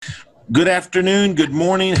Good afternoon, good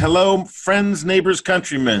morning, hello, friends, neighbors,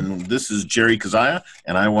 countrymen. This is Jerry Kazaya,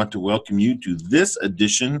 and I want to welcome you to this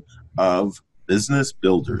edition of Business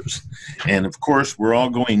Builders. And of course, we're all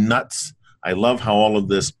going nuts. I love how all of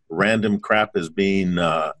this random crap is being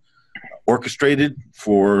orchestrated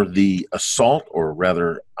for the assault, or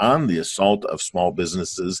rather on the assault of small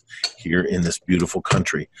businesses here in this beautiful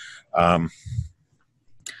country.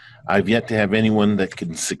 I've yet to have anyone that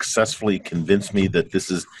can successfully convince me that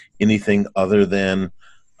this is anything other than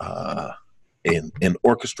an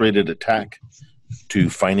orchestrated attack to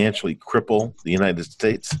financially cripple the United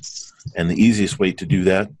States. And the easiest way to do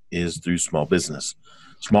that is through small business.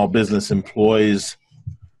 Small business employs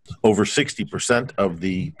over 60% of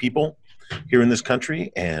the people here in this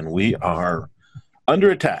country, and we are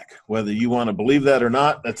under attack. Whether you want to believe that or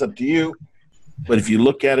not, that's up to you. But if you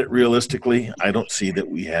look at it realistically, I don't see that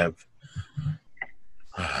we have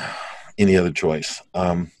any other choice.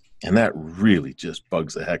 And that really just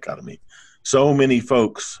bugs the heck out of me. So many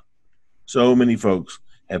folks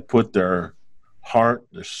have put their heart,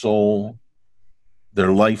 their soul,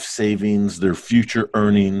 their life savings, their future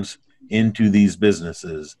earnings into these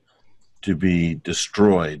businesses to be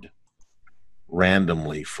destroyed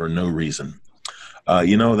randomly for no reason.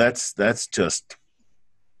 That's just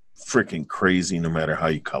freaking crazy, no matter how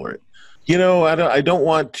you color it. I don't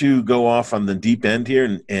want to go off on the deep end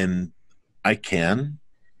here, and I can.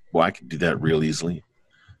 Well, I can do that real easily,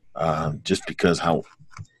 just because how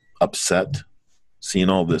upset seeing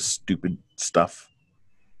all this stupid stuff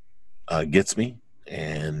gets me.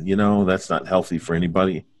 And, that's not healthy for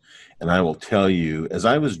anybody. And I will tell you, as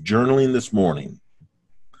I was journaling this morning,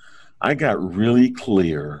 I got really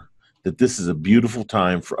clear that this is a beautiful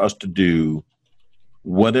time for us to do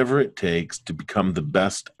whatever it takes to become the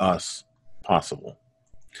best us possible.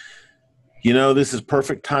 This is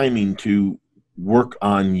perfect timing to work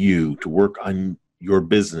on you, to work on your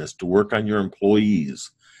business, to work on your employees.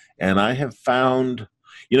 And I have found,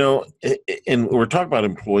 and we're talking about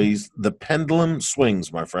employees, the pendulum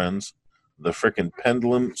swings, my friends. The frickin'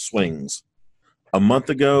 pendulum swings. A month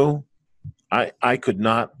ago,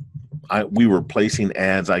 we were placing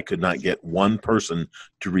ads. I could not get one person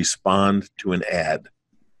to respond to an ad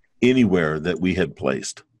anywhere that we had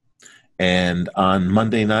placed. And on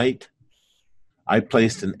Monday night, I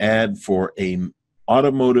placed an ad for an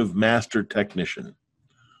automotive master technician.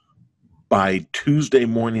 By Tuesday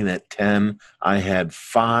morning at 10, I had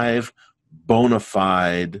 5 bona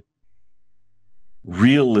fide,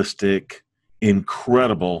 realistic,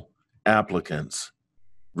 incredible applicants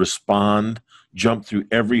respond, jump through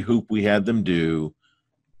every hoop we had them do.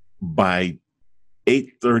 By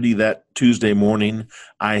 8:30 that Tuesday morning,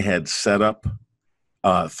 I had set up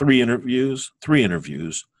 3 interviews,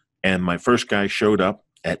 and my first guy showed up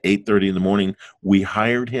at 8:30 in the morning. We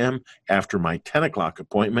hired him after my 10 o'clock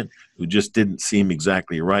appointment, who just didn't seem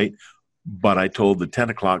exactly right. But I told the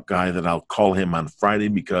 10 o'clock guy that I'll call him on Friday,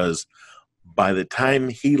 because by the time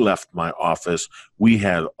he left my office, we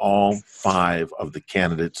had all 5 of the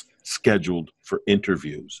candidates scheduled for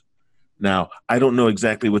interviews. Now, I don't know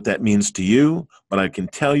exactly what that means to you, but I can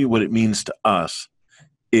tell you what it means to us.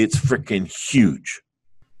 It's freaking huge.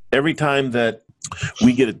 Every time that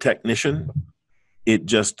we get a technician, it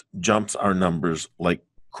just jumps our numbers like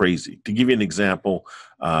crazy. To give you an example,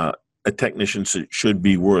 a technician should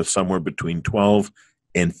be worth somewhere between $12,000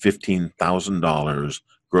 and $15,000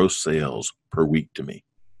 gross sales per week to me.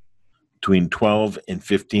 Between 12 and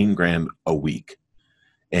 15 grand a week.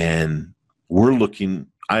 And we're looking,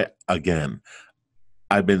 I've been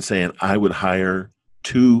saying I would hire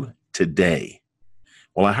 2 today.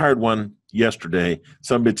 Well, I hired one yesterday.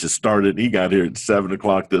 Some bitch has started. He got here at 7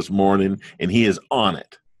 o'clock this morning, and he is on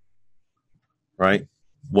it. Right?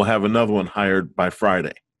 We'll have another one hired by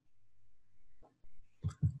Friday.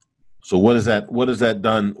 So what has that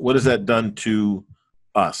done? What has that done to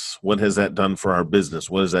us? What has that done for our business?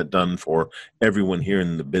 What has that done for everyone here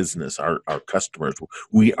in the business, our customers?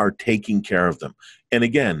 We are taking care of them. And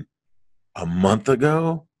again, a month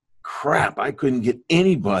ago, crap, I couldn't get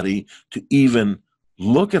anybody to even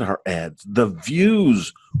look at our ads. The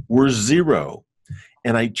views were 0,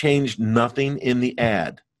 and I changed nothing in the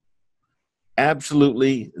ad.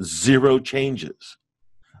 Absolutely 0 changes.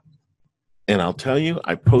 And I'll tell you,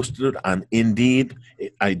 I posted it on Indeed.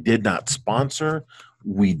 I did not sponsor.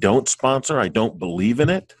 We don't sponsor. I don't believe in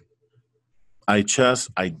it. I just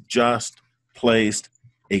placed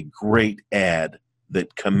a great ad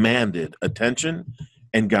that commanded attention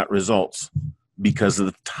and got results because of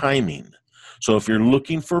the timing. So if you're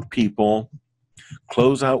looking for people,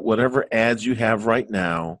 close out whatever ads you have right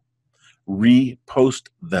now, repost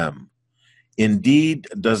them. Indeed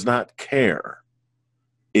does not care.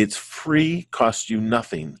 It's free, costs you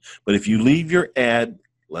nothing. But if you leave your ad,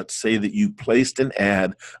 let's say that you placed an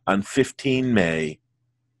ad on 15 May,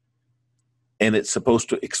 and it's supposed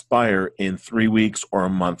to expire in 3 weeks or a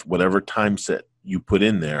month, whatever time set you put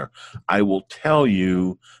in there, I will tell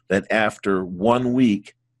you that after 1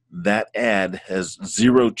 week, that ad has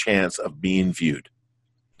zero chance of being viewed.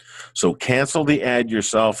 So cancel the ad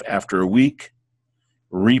yourself after a week,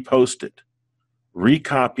 repost it,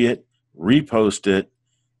 recopy it, repost it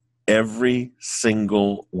every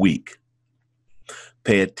single week.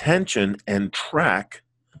 Pay attention and track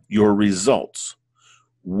your results.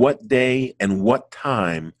 What day and what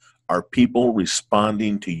time are people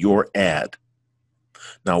responding to your ad?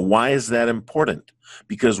 Now, why is that important?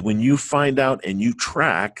 Because when you find out and you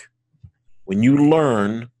track, when you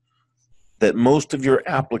learn that most of your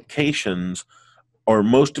applications or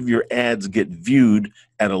most of your ads get viewed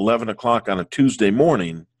at 11 o'clock on a Tuesday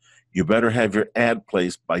morning, you better have your ad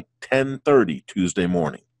placed by 10:30 Tuesday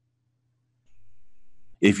morning.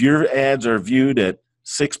 If your ads are viewed at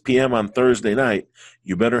 6 p.m. on Thursday night,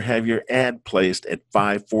 you better have your ad placed at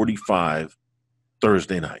 5:45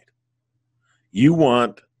 Thursday night. You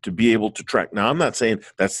want to be able to track. Now, I'm not saying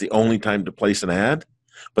that's the only time to place an ad,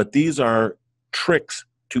 but these are tricks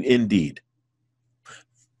to Indeed.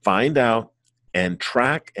 Find out and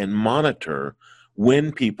track and monitor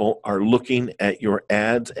when people are looking at your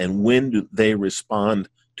ads and when do they respond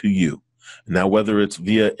to you. Now, whether it's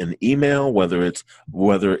via an email, whether it's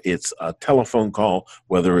a telephone call,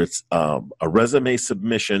 whether it's a resume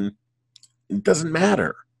submission, it doesn't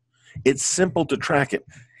matter. It's simple to track it.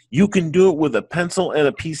 You can do it with a pencil and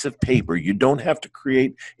a piece of paper. You don't have to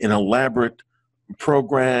create an elaborate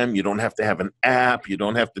program. You don't have to have an app. You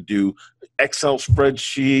don't have to do Excel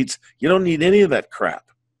spreadsheets. You don't need any of that crap.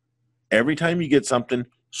 Every time you get something,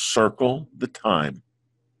 circle the time.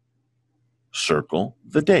 Circle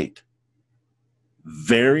the date.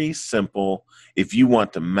 Very simple if you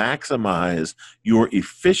want to maximize your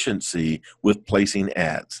efficiency with placing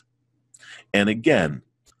ads. And again,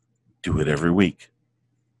 do it every week.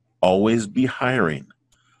 Always be hiring.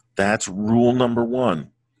 That's rule number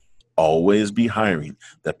one. Always be hiring.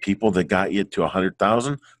 The people that got you to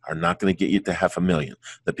 100,000 are not going to get you to 500,000.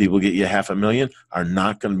 The people get you 500,000 are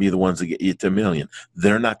not going to be the ones that get you to 1 million.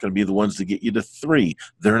 They're not going to be the ones that get you to 3.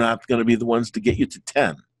 They're not going to be the ones to get you to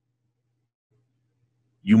 10.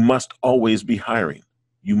 You must always be hiring.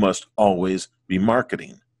 You must always be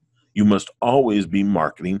marketing. You must always be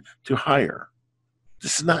marketing to hire.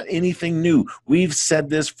 This is not anything new. We've said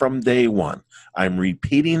this from day one. I'm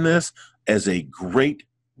repeating this as a great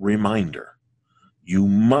reminder. You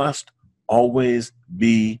must always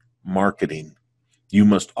be marketing. You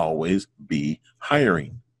must always be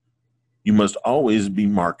hiring. You must always be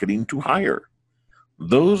marketing to hire.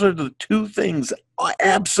 Those are the two things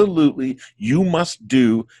absolutely you must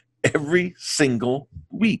do every single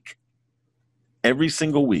week. Every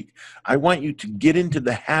single week. I want you to get into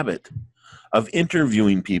the habit of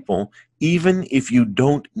interviewing people even if you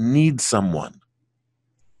don't need someone.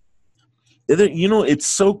 You know, it's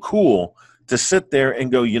so cool to sit there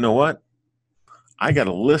and go, you know what? I got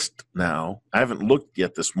a list now. I haven't looked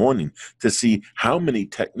yet this morning to see how many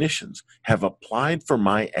technicians have applied for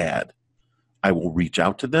my ad. I will reach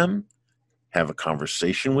out to them, have a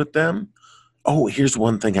conversation with them. Oh, here's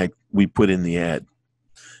one thing we put in the ad.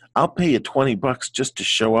 I'll pay you $20 just to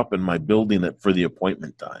show up in my building for the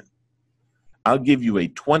appointment time. I'll give you a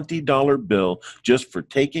 $20 bill just for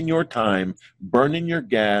taking your time, burning your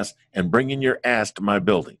gas, and bringing your ass to my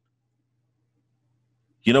building.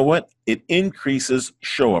 You know what? It increases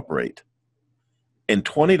show-up rate. And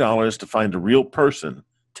 $20 to find a real person,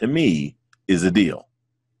 to me, is a deal.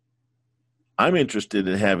 I'm interested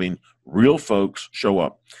in having real folks show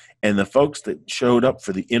up. And the folks that showed up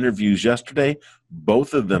for the interviews yesterday,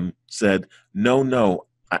 both of them said, no,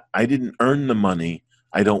 I didn't earn the money.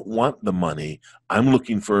 I don't want the money. I'm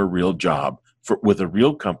looking for a real job with a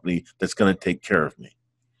real company that's going to take care of me.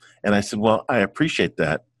 And I said, well, I appreciate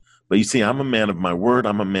that. But you see, I'm a man of my word.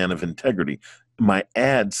 I'm a man of integrity. My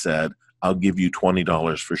ad said, I'll give you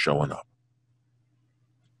 $20 for showing up.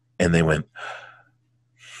 And they went,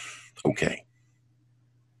 okay.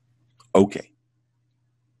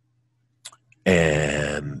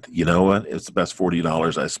 And you know what? It's the best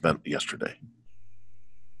 $40 I spent yesterday.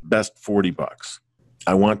 Best $40.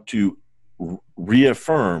 I want to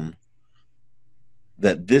reaffirm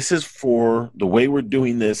that this is the way we're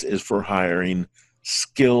doing this is for hiring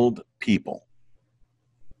skilled people,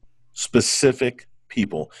 specific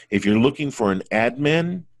people. If you're looking for an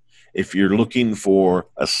admin, if you're looking for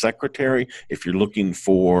a secretary, if you're looking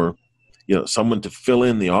for, someone to fill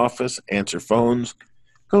in the office, answer phones,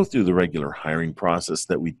 go through the regular hiring process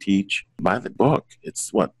that we teach. Buy the book.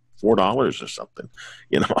 It's what, $4 or something.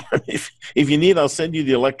 If you need, I'll send you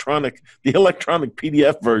the electronic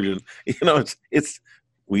PDF version.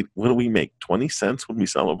 What do we make? 20 cents when we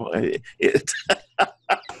sell a book?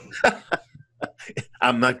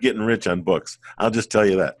 I'm not getting rich on books. I'll just tell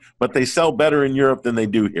you that. But they sell better in Europe than they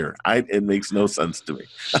do here. It makes no sense to me.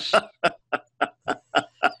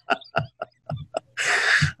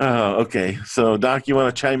 Okay. So, Doc, you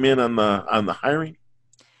want to chime in on the hiring?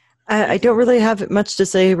 I don't really have much to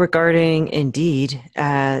say regarding Indeed.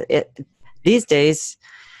 These days,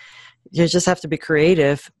 you just have to be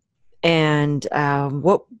creative. And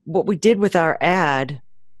what we did with our ad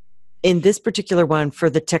in this particular one for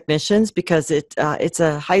the technicians, because it's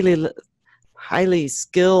a highly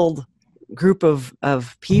skilled group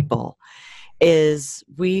of people, is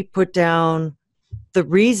we put down the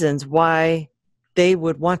reasons why they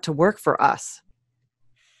would want to work for us.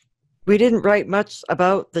 We didn't write much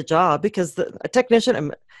about the job because a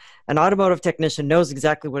technician, an automotive technician, knows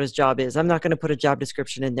exactly what his job is. I'm not going to put a job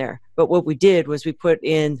description in there. But what we did was we put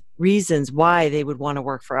in reasons why they would want to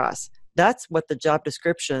work for us. That's what the job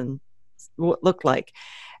description looked like.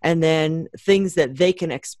 And then things that they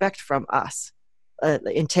can expect from us.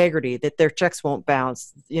 Integrity, that their checks won't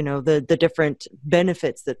bounce, the different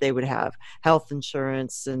benefits that they would have, health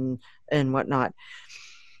insurance and whatnot,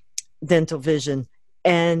 dental vision.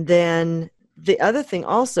 And then the other thing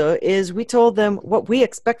also is we told them what we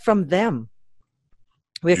expect from them.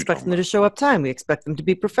 We expect them to show up time. We expect them to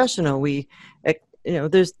be professional.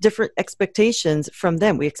 There's different expectations from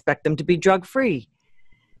them. We expect them to be drug-free.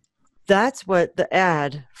 That's what the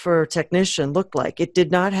ad for technician looked like. It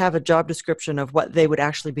did not have a job description of what they would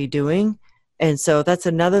actually be doing. And so that's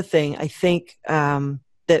another thing I think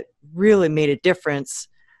that really made a difference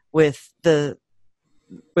with the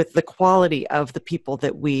quality of the people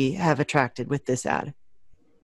that we have attracted with this ad.